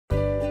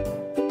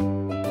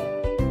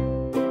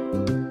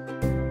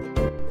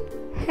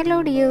Hello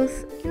dears,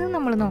 ഇന്ന്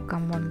നമ്മൾ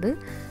നോക്കാൻ പോകുന്നത്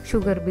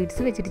ഷുഗർ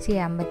ബീഡ്സ് വെച്ചിട്ട്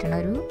ചെയ്യാൻ പറ്റുന്ന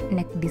ഒരു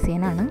നെക്ക്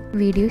ഡിസൈനാണ്.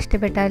 വീഡിയോ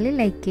ഇഷ്ടപ്പെട്ടാൽ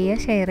ലൈക്ക് ചെയ്യുക,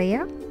 ഷെയർ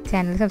ചെയ്യുക,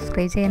 ചാനൽ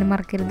സബ്സ്ക്രൈബ് ചെയ്യാനും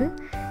മറക്കരുത്.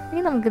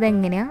 ഇനി നമുക്കിത്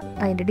എങ്ങനെയാണ്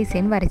അതിൻ്റെ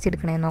ഡിസൈൻ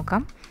വരച്ചെടുക്കണമെന്ന്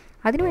നോക്കാം.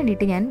 അതിന്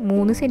വേണ്ടിയിട്ട് ഞാൻ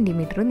 3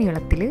 സെൻറ്റിമീറ്റർ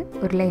നീളത്തിൽ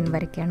ഒരു ലൈൻ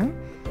വരയ്ക്കുകയാണ്.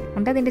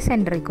 എന്നിട്ട് അതിൻ്റെ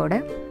സെൻറ്ററിൽ കൂടെ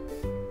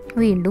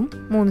വീണ്ടും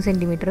 3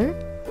 സെൻറ്റിമീറ്റർ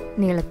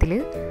നീളത്തിൽ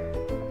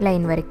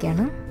ലൈൻ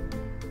വരയ്ക്കുകയാണ്.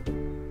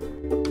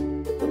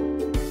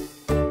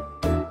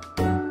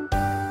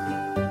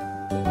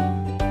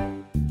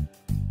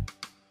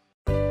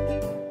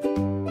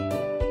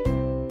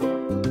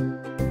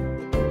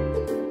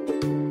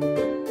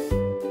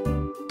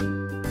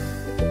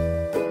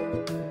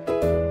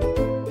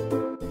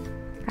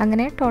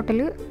 അങ്ങനെ ടോട്ടൽ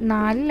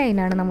 4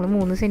 ലൈനാണ് നമ്മൾ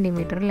 3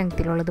 സെൻറ്റിമീറ്റർ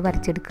ലെങ്ത്തിലുള്ളത്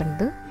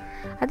വരച്ചെടുക്കുന്നത്.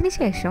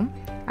 അതിനുശേഷം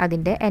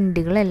അതിൻ്റെ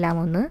എൻഡുകളെല്ലാം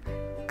ഒന്ന്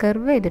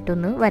കർവ്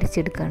ചെയ്തിട്ടൊന്ന്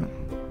വരച്ചെടുക്കുകയാണ്.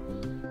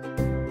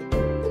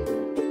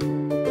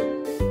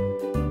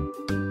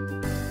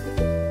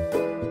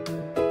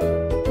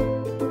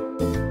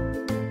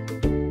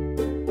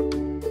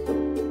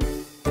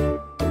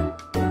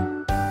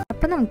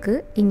 അപ്പോൾ നമുക്ക്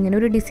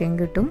ഇങ്ങനൊരു ഡിസൈൻ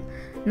കിട്ടും.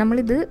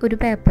 നമ്മളിത് ഒരു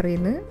പേപ്പറിൽ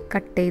നിന്ന്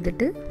കട്ട്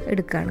ചെയ്തിട്ട്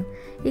എടുക്കുകയാണ്.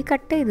 ഈ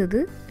കട്ട് ചെയ്തത്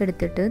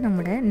എടുത്തിട്ട്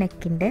നമ്മുടെ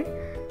നെക്കിൻ്റെ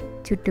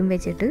ചുറ്റും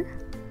വെച്ചിട്ട്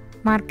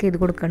മാർക്ക് ചെയ്ത്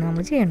കൊടുക്കുകയാണ്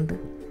നമ്മൾ ചെയ്യേണ്ടത്.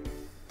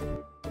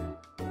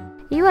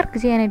 ഈ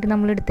വർക്ക് ചെയ്യാനായിട്ട്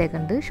നമ്മൾ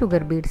എടുത്തേക്കുന്നത്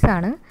ഷുഗർ ബീഡ്സ്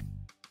ആണ്.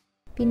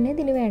 പിന്നെ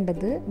ഇതിന്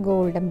വേണ്ടത്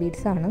ഗോൾഡൻ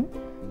ബീഡ്സ് ആണ്.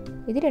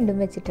 ഇത് രണ്ടും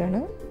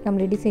വെച്ചിട്ടാണ്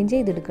നമ്മൾ ഡിസൈൻ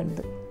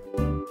ചെയ്തെടുക്കുന്നത്.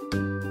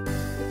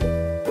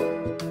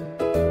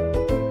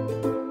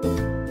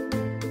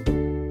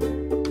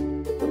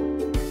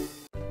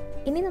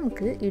 ഇനി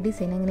നമുക്ക് ഈ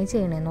ഡിസൈൻ എങ്ങനെ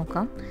ചെയ്യണമെന്ന്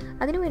നോക്കാം.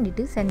 അതിന്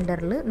വേണ്ടിയിട്ട്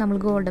സെൻറ്ററിൽ നമ്മൾ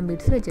ഗോൾഡൻ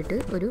ബീഡ്സ് വെച്ചിട്ട്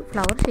ഒരു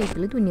ഫ്ലവർ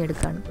ഷേപ്പിൽ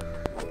തുന്നിയെടുക്കുകയാണ്.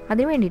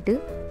 അതിന് വേണ്ടിയിട്ട്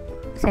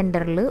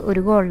സെൻറ്ററിൽ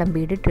ഒരു ഗോൾഡൻ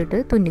ബീഡ് ഇട്ടിട്ട്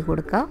തുന്നി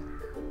കൊടുക്കുക.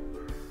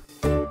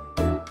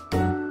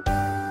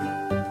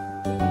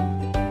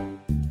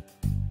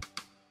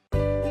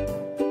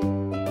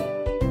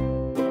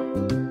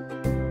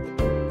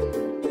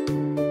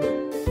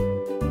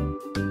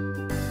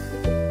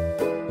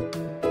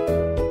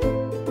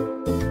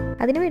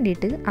 അതിന്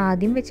വേണ്ടിയിട്ട്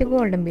ആദ്യം വെച്ച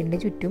ഗോൾഡൻ ബീഡിൻ്റെ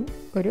ചുറ്റും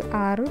ഒരു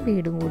 6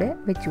 ബീഡും കൂടെ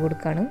വെച്ച്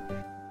കൊടുക്കുകയാണ്.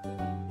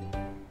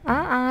 ആ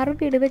 6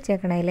 ബീഡ്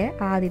വെച്ചേക്കണതിൽ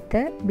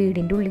ആദ്യത്തെ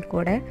ബീഡിൻ്റെ ഉള്ളിൽ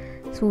കൂടെ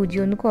സൂചി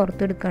ഒന്ന്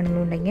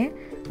കോർത്തെടുക്കുകയാണെന്നുണ്ടെങ്കിൽ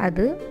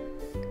അത്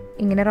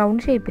ഇങ്ങനെ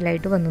റൗണ്ട്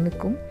ഷേപ്പിലായിട്ട് വന്ന്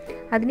നിൽക്കും.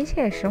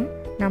 അതിനുശേഷം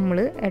നമ്മൾ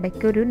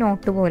ഇടയ്ക്കൊരു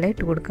നോട്ട് പോലെ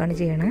ഇട്ട് കൊടുക്കുകയാണ്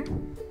ചെയ്യണത്.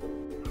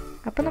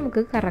 അപ്പോൾ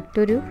നമുക്ക്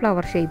കറക്റ്റ് ഒരു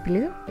ഫ്ലവർ ഷേപ്പിൽ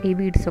ഈ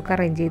ബീഡ്സൊക്കെ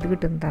അറേഞ്ച് ചെയ്ത്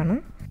കിട്ടുന്നതാണ്.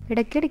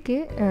 ഇടയ്ക്കിടയ്ക്ക്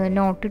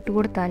നോട്ട് ഇട്ട്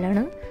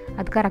കൊടുത്താലാണ്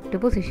അത് കറക്റ്റ്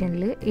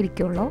പൊസിഷനിൽ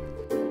ഇരിക്കുള്ളൂ.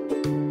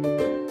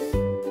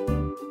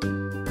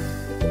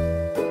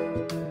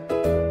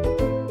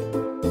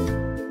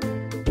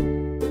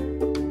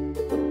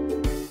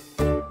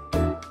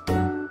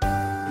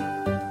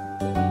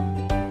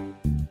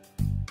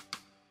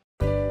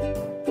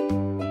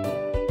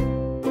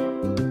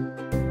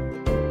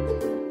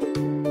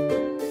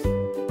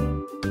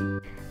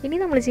 ഇനി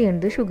നമ്മൾ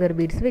ചെയ്യേണ്ടത് ഷുഗർ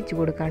ബീഡ്സ് വെച്ച്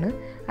കൊടുക്കുകയാണ്.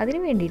 അതിന്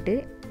വേണ്ടിയിട്ട്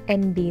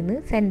എൻഡിൽ നിന്ന്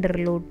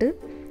സെൻറ്ററിലോട്ട്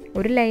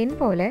ഒരു ലൈൻ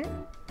പോലെ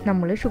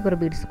നമ്മൾ ഷുഗർ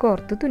ബീഡ്സ്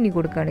കോർത്ത് തുന്നി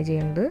കൊടുക്കുകയാണ്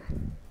ചെയ്യുന്നത്.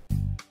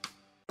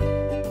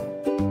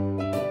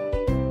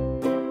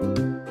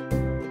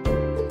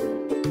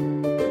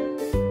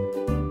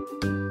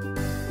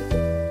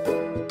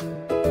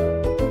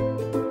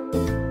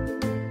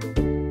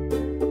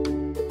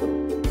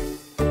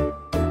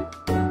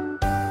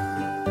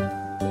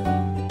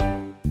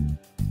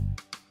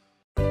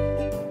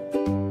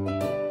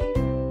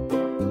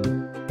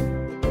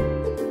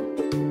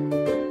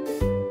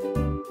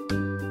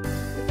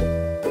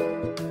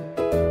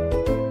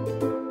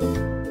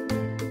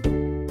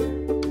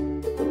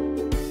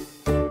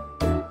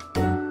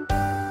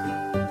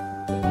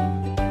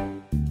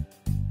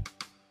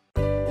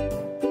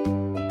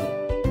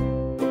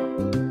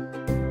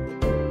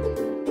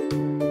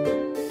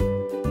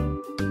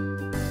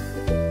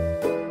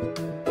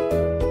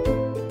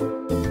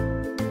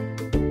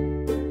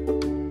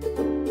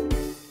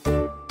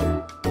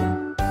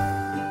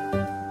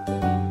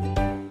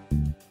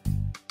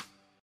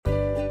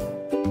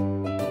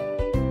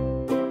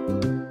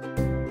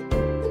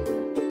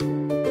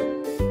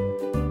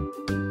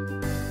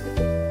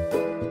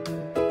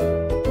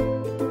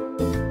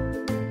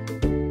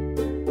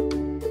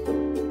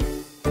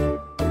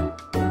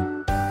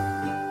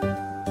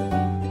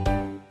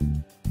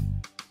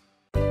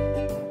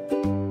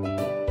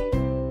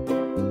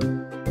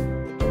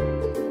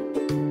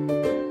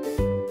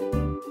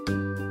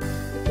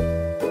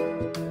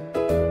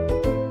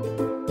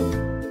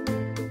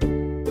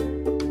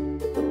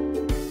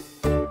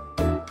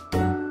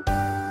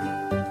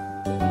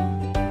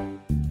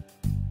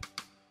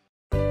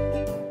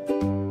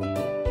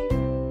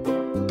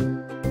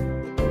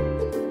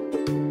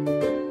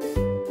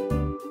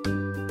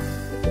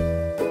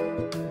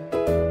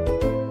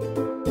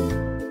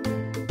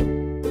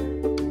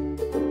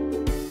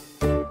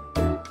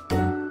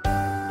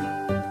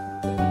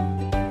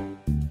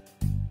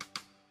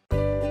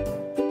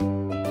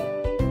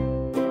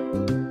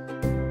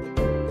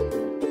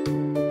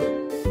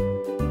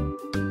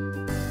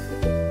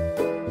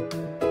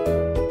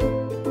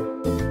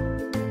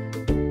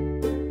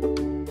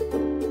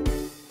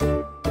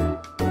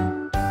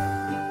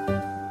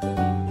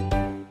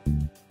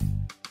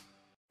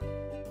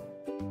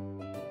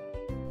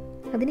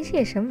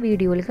 അതിനുശേഷം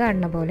വീഡിയോയിൽ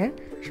കാണുന്ന പോലെ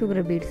ഷുഗർ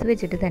ബീഡ്സ്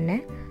വെച്ചിട്ട് തന്നെ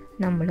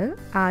നമ്മൾ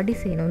ആ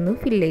ഡിസൈൻ ഒന്ന്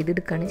ഫില്ല്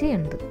ചെയ്തെടുക്കുകയാണ്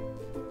ചെയ്യുന്നത്.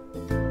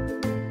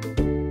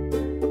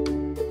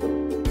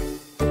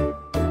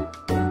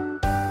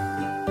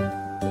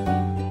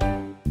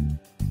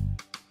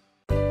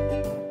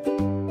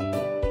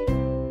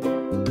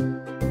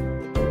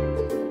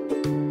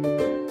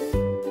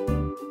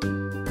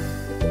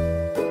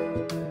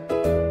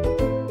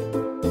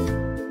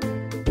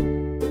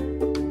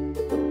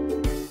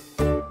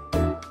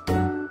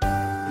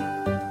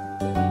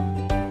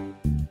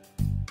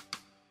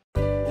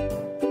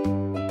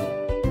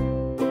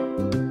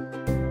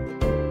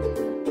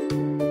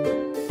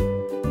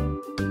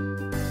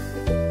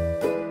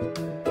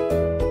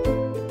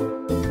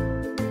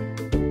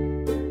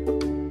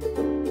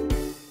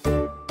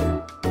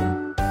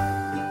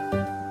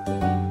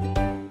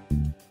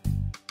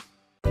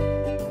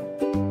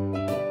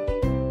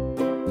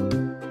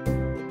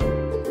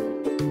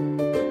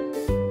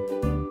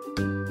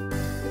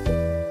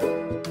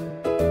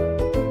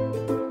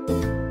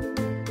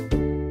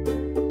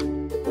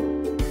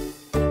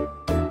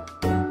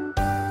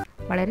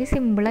 വളരെ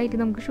സിമ്പിളായിട്ട്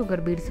നമുക്ക് ഷുഗർ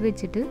ബീഡ്സ്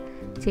വെച്ചിട്ട്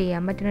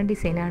ചെയ്യാൻ പറ്റുന്ന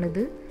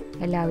ഡിസൈനാണിത്.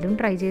 എല്ലാവരും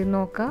ട്രൈ ചെയ്ത്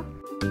നോക്കുക.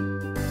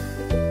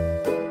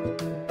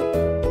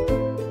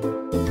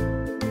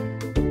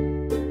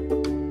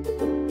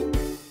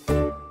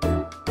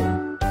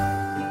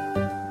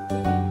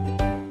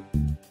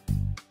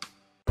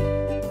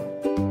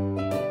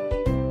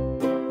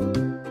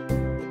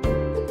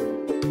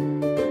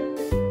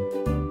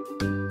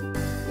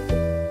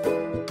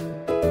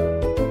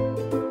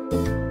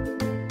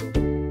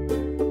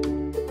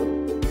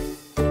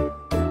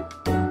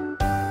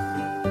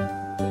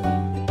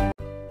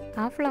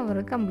 ആ ഫ്ലവർ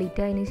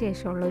കംപ്ലീറ്റ് ആയതിന്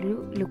ശേഷമുള്ളൊരു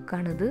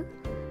ലുക്കാണിത്.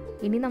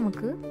 ഇനി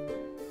നമുക്ക്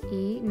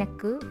ഈ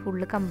നെക്ക്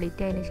ഫുള്ള്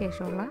കംപ്ലീറ്റ് ആയതിന്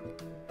ശേഷമുള്ള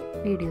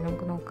വീഡിയോ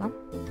നമുക്ക് നോക്കാം.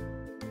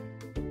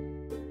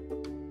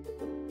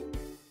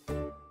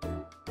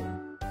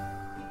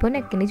 ഇപ്പോൾ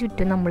നെക്കിന്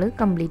ചുറ്റും നമ്മൾ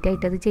കംപ്ലീറ്റ്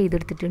ആയിട്ട് അത്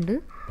ചെയ്തെടുത്തിട്ടുണ്ട്.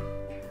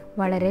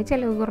 വളരെ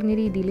ചിലവ് കുറഞ്ഞ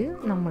രീതിയിൽ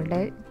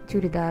നമ്മളുടെ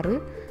ചുരിദാർ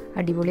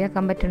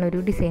അടിപൊളിയാക്കാൻ പറ്റുന്ന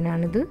ഒരു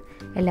ഡിസൈനാണിത്.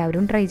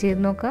 എല്ലാവരും ട്രൈ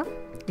ചെയ്ത് നോക്കുക.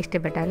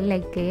 ഇഷ്ടപ്പെട്ടാൽ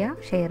ലൈക്ക്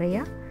ചെയ്യുക, ഷെയർ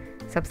ചെയ്യുക,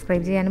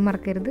 സബ്സ്ക്രൈബ് ചെയ്യാനും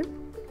മറക്കരുത്.